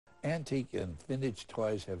Antique and vintage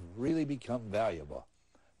toys have really become valuable.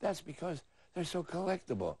 That's because they're so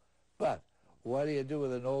collectible. But what do you do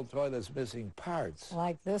with an old toy that's missing parts?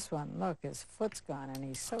 Like this one. Look, his foot's gone, and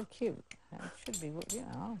he's so cute. It should be, you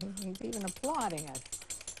know, he's even applauding it.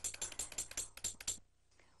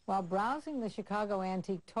 While browsing the Chicago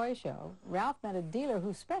Antique Toy Show, Ralph met a dealer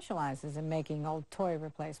who specializes in making old toy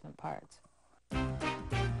replacement parts.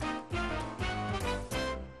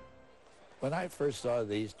 When I first saw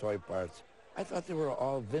these toy parts, I thought they were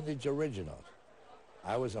all vintage originals.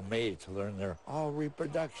 I was amazed to learn they're all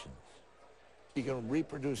reproductions. You can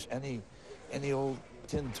reproduce any old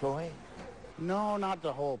tin toy? No, not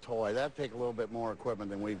the whole toy. That'd take a little bit more equipment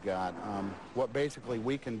than we've got. What basically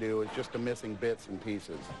we can do is just the missing bits and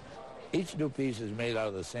pieces. Each new piece is made out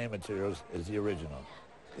of the same materials as the original.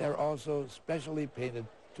 They're also specially painted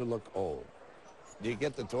to look old. Do you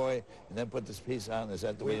get the toy and then put this piece on? Is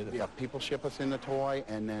that the way? Yeah, people ship us in the toy,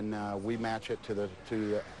 and then we match it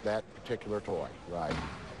to that particular toy. Right.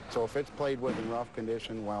 So if it's played with in rough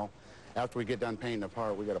condition, well, after we get done painting the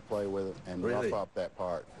part, we got to play with it and rough up that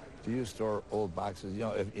part. Do you store old boxes? You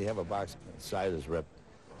know, if you have a box inside is ripped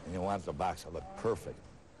and you want the box to look perfect,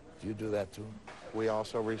 do you do that too? We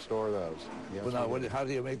also restore those. Yes, well, now, how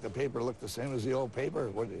do you make the paper look the same as the old paper?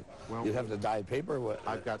 What do you have to dye paper? What?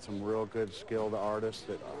 I've got some real good skilled artists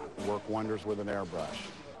that work wonders with an airbrush.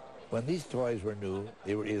 When these toys were new,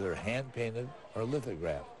 they were either hand-painted or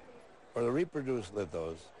lithographed. For the reproduced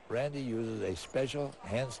lithos, Randy uses a special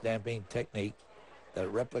hand-stamping technique that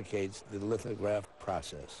replicates the lithograph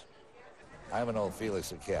process. I have an old Felix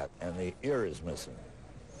the cat, and the ear is missing.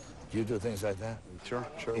 Do you do things like that? Sure.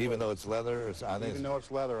 Even though it's leather? Or something? Even though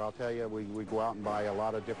it's leather, I'll tell you, we go out and buy a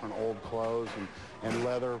lot of different old clothes and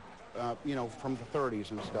leather, you know, from the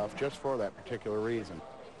 30s and stuff, just for that particular reason.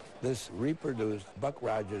 This reproduced Buck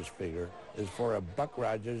Rogers figure is for a Buck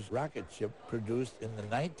Rogers rocket ship produced in the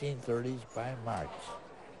 1930s by Marx.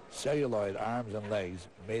 Celluloid arms and legs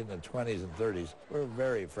made in the 20s and 30s were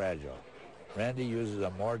very fragile. Randy uses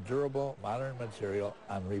a more durable, modern material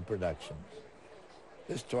on reproductions.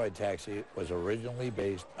 This toy taxi was originally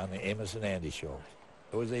based on the Amos and Andy show.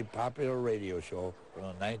 It was a popular radio show from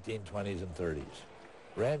the 1920s and 30s.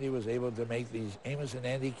 Randy was able to make these Amos and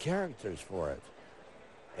Andy characters for it.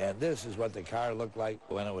 And this is what the car looked like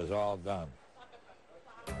when it was all done.